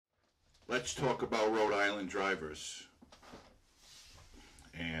Let's talk about Rhode Island drivers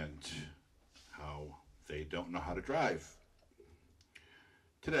and how they don't know how to drive.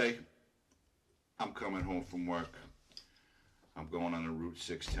 Today, I'm coming home from work. I'm going on the Route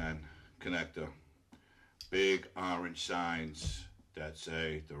 610 connector. Big orange signs that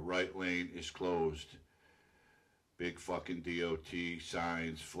say the right lane is closed. Big fucking DOT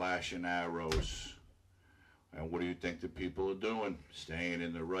signs, flashing arrows. And what do you think the people are doing? Staying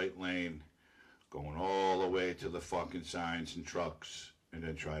in the right lane, going all the way to the fucking signs and trucks, and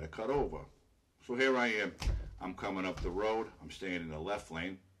then try to cut over. So here I am. I'm coming up the road. I'm staying in the left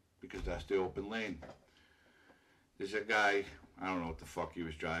lane because that's the open lane. There's a guy, I don't know what the fuck he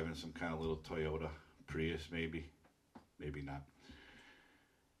was driving, some kind of little Toyota Prius maybe not.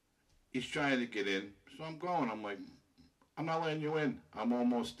 He's trying to get in, so I'm going. I'm like, I'm not letting you in. I'm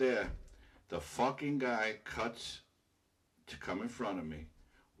almost there. The fucking guy cuts to come in front of me,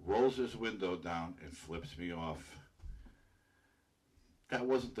 rolls his window down, and flips me off. That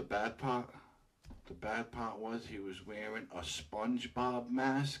wasn't the bad part. The bad part was he was wearing a SpongeBob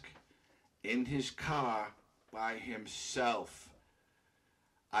mask in his car by himself.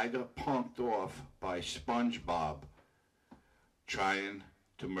 I got punked off by SpongeBob trying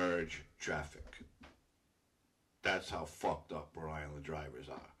to merge traffic. That's how fucked up Rhode Island drivers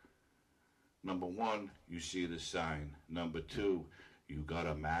are. Number one, you see the sign. Number two, you got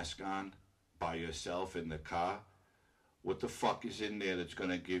a mask on by yourself in the car. What the fuck is in there that's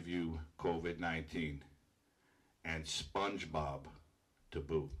going to give you COVID-19? And SpongeBob to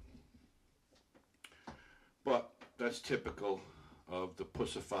boot. But that's typical of the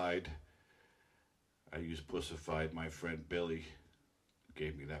pussified. I use pussified. My friend Billy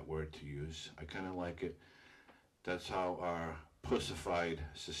gave me that word to use. I kind of like it. That's how our pussified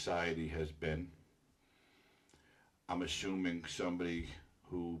society has been. I'm assuming somebody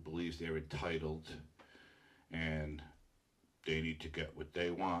who believes they're entitled and they need to get what they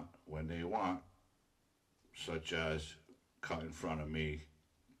want when they want, such as cut in front of me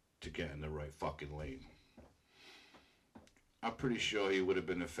to get in the right fucking lane. I'm pretty sure he would have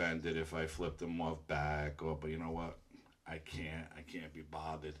been offended if I flipped him off back, but you know what? I can't be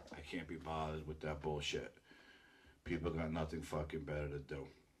bothered. I can't be bothered with that bullshit. People got nothing fucking better to do.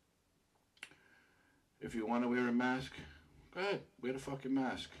 If you want to wear a mask, go ahead, wear the fucking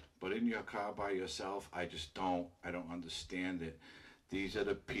mask. But in your car by yourself, I don't understand it. These are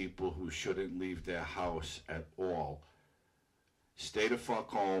the people who shouldn't leave their house at all. Stay the fuck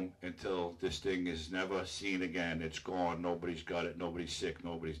home until this thing is never seen again. It's gone. Nobody's got it. Nobody's sick.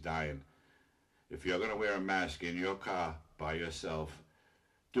 Nobody's dying. If you're going to wear a mask in your car by yourself,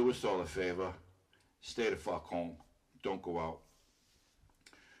 do us all a favor. Stay the fuck home. Don't go out.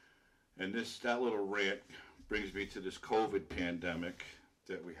 And that little rant brings me to this COVID pandemic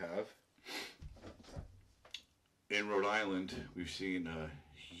that we have. In Rhode Island, we've seen a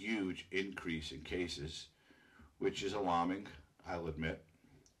huge increase in cases, which is alarming, I'll admit.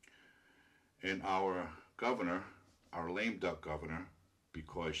 And our governor, our lame duck governor,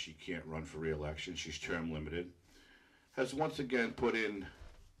 because she can't run for re-election, she's term limited, has once again put in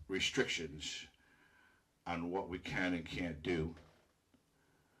restrictions on what we can and can't do,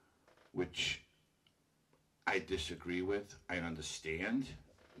 which I disagree with. I understand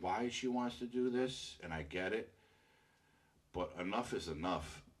why she wants to do this, and I get it, but enough is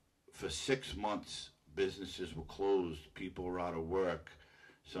enough. For 6 months, businesses were closed, people were out of work,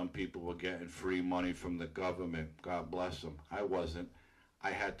 some people were getting free money from the government, God bless them. I wasn't.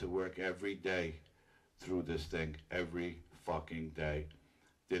 I had to work every day through this thing, every fucking day.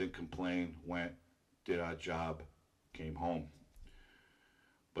 Didn't complain, went, did our job, came home.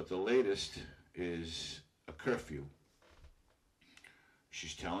 But the latest is a curfew.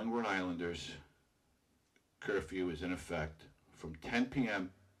 She's telling Rhode Islanders curfew is in effect from 10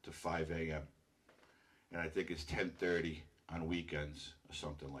 p.m. to 5 a.m. And I think it's 10:30 on weekends or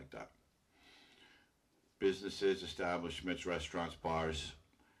something like that. Businesses, establishments, restaurants, bars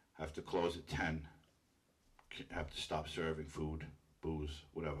have to close at 10, have to stop serving food, booze,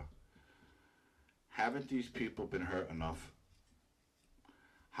 whatever. Haven't these people been hurt enough?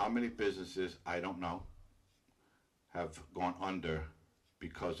 How many businesses, I don't know, have gone under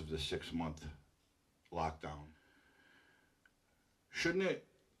because of the 6-month lockdown? Shouldn't it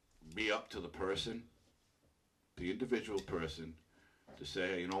be up to the person, the individual person, to say,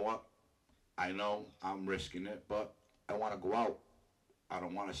 hey, you know what? I know I'm risking it, but I want to go out. I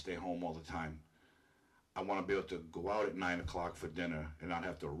don't want to stay home all the time. I want to be able to go out at 9 o'clock for dinner and not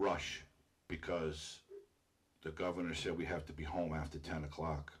have to rush because the governor said we have to be home after 10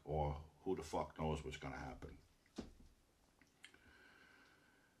 o'clock, or who the fuck knows what's going to happen.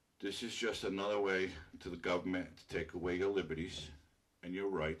 This is just another way to the government to take away your liberties and your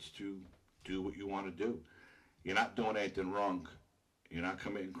rights to do what you want to do. You're not doing anything wrong. You're not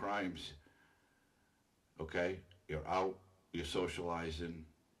committing crimes. Okay? You're out, you're socializing,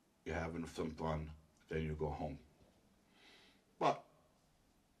 you're having some fun, then you go home. But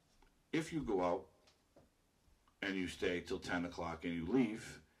if you go out and you stay till 10 o'clock and you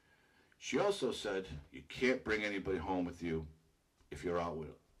leave, she also said you can't bring anybody home with you if you're out with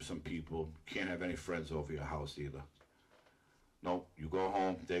some people. You can't have any friends over your house either. No, you go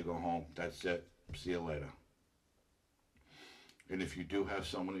home, they go home, that's it. See you later. And if you do have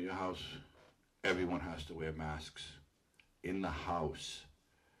someone at your house, everyone has to wear masks in the house.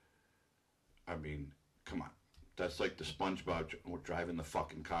 I mean, come on. That's like the SpongeBob driving the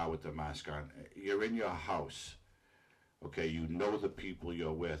fucking car with the mask on. You're in your house. Okay, you know the people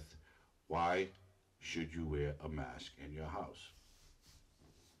you're with. Why should you wear a mask in your house?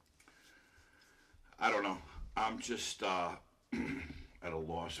 I don't know. I'm just at a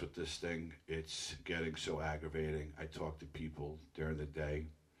loss with this thing. It's getting so aggravating. I talk to people during the day.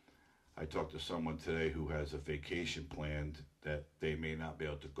 I talked to someone today who has a vacation planned that they may not be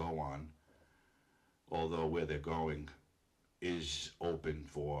able to go on, although where they're going is open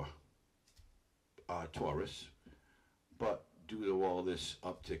for tourists. But due to all this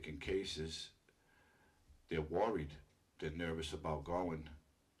uptick in cases, they're worried. They're nervous about going.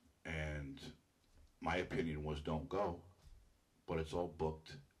 And my opinion was don't go. But it's all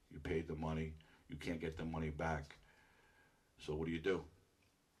booked. You paid the money. You can't get the money back. So what do?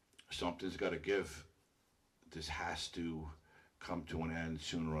 Something's got to give. This has to come to an end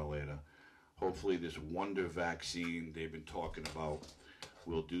sooner or later. Hopefully this wonder vaccine they've been talking about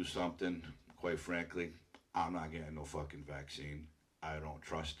will do something. Quite frankly, I'm not getting no fucking vaccine. I don't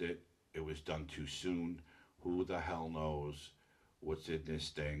trust it. It was done too soon. Who the hell knows what's in this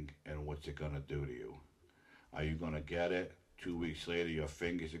thing and what's it going to do to you? Are you going to get it? 2 weeks later, your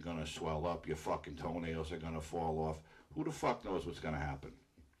fingers are going to swell up. Your fucking toenails are going to fall off. Who the fuck knows what's going to happen?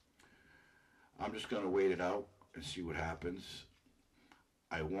 I'm just going to wait it out and see what happens.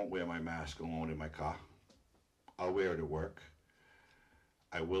 I won't wear my mask alone in my car. I'll wear it at work.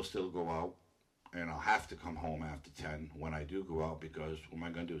 I will still go out, and I'll have to come home after 10 when I do go out, because what am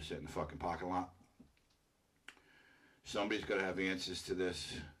I going to do, sit in the fucking parking lot? Somebody's got to have answers to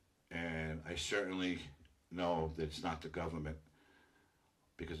this, and I certainly know that it's not the government,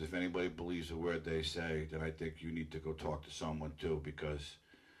 because if anybody believes a word they say, then I think you need to go talk to someone too, because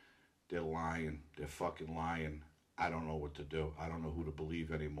they're lying. They're fucking lying. I don't know what to do. I don't know who to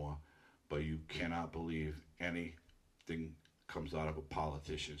believe anymore. But you cannot believe anything comes out of a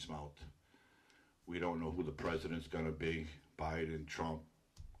politician's mouth. We don't know who the president's going to be. Biden, Trump,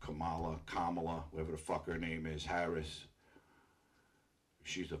 Kamala, whatever the fuck her name is, Harris.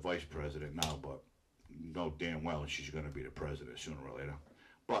 She's the vice president now, but you know damn well she's going to be the president sooner or later.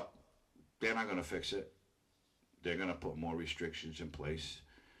 But they're not going to fix it. They're going to put more restrictions in place.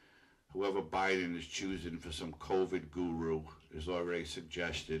 Whoever Biden is choosing for some COVID guru is already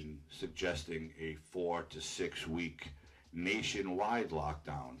suggesting a 4 to 6 week nationwide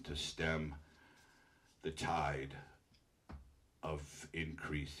lockdown to stem the tide of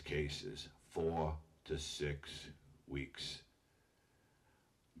increased cases. 4 to 6 weeks.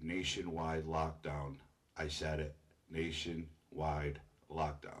 Nationwide lockdown. I said it. Nationwide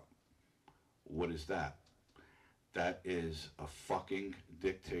lockdown. What is that? That is a fucking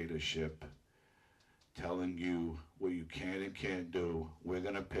dictatorship telling you what you can and can't do. We're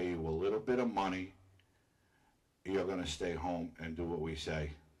going to pay you a little bit of money. You're going to stay home and do what we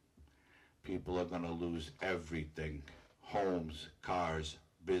say. People are going to lose everything. Homes, cars,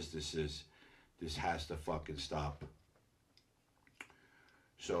 businesses. This has to fucking stop.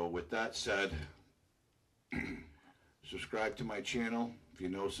 So with that said, subscribe to my channel. If you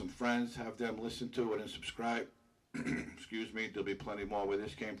know some friends, have them listen to it and subscribe. Excuse me, there'll be plenty more where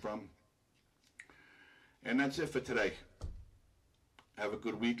this came from. And that's it for today. Have a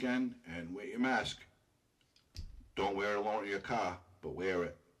good weekend and wear your mask. Don't wear it alone in your car, but wear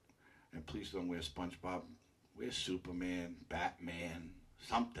it. And please don't wear SpongeBob. Wear Superman, Batman,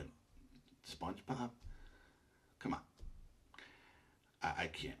 something. SpongeBob? Come on. I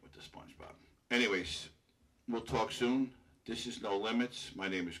can't with the SpongeBob. Anyways, we'll talk soon. This is No Limits. My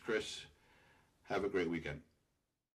name is Chris. Have a great weekend.